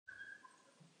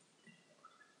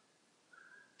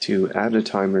To add a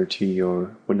timer to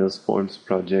your Windows Forms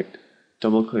project,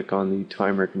 double-click on the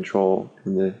timer control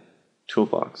in the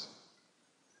toolbox.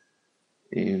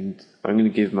 And I'm going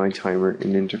to give my timer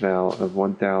an interval of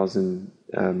 1000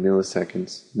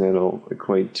 milliseconds. That'll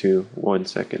equate to 1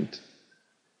 second.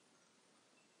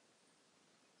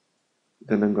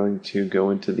 Then I'm going to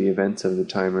go into the events of the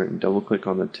timer and double-click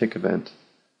on the tick event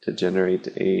to generate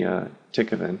a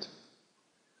tick event.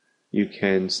 You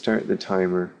can start the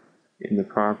timer in the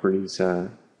properties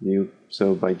view.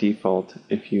 So by default,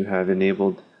 if you have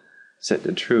enabled set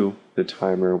to true, the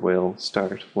timer will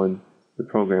start when the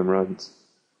program runs.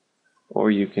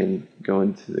 Or you can go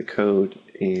into the code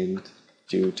and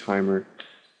do timer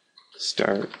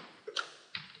start,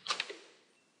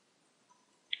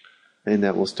 and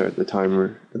that will start the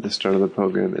timer at the start of the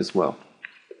program as well.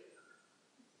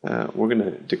 We're going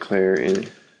to declare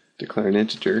an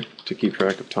integer to keep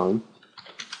track of time.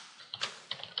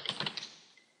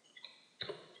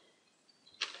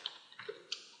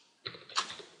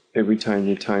 Every time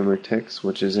the timer ticks,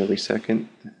 which is every second,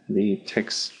 the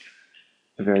ticks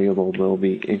variable will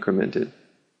be incremented,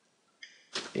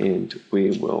 and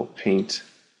we will paint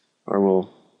or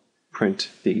will print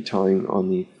the time on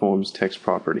the forms text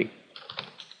property.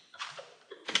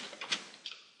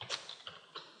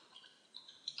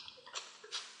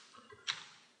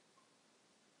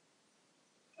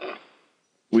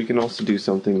 We can also do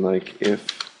something like if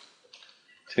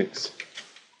ticks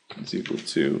is equal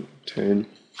to 10,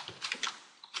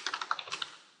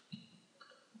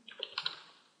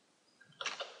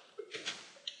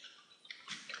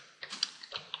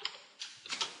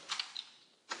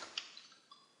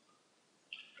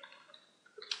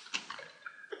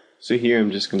 so here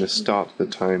I'm just going to stop the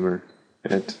timer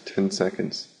at 10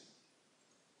 seconds.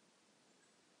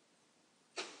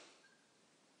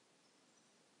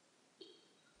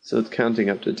 So it's counting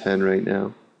up to 10 right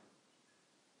now.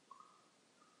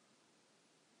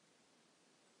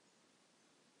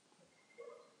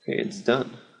 Okay, it's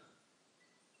done.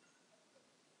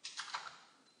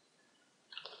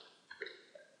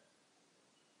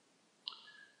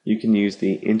 You can use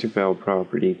the interval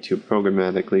property to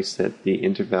programmatically set the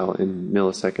interval in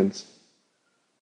milliseconds.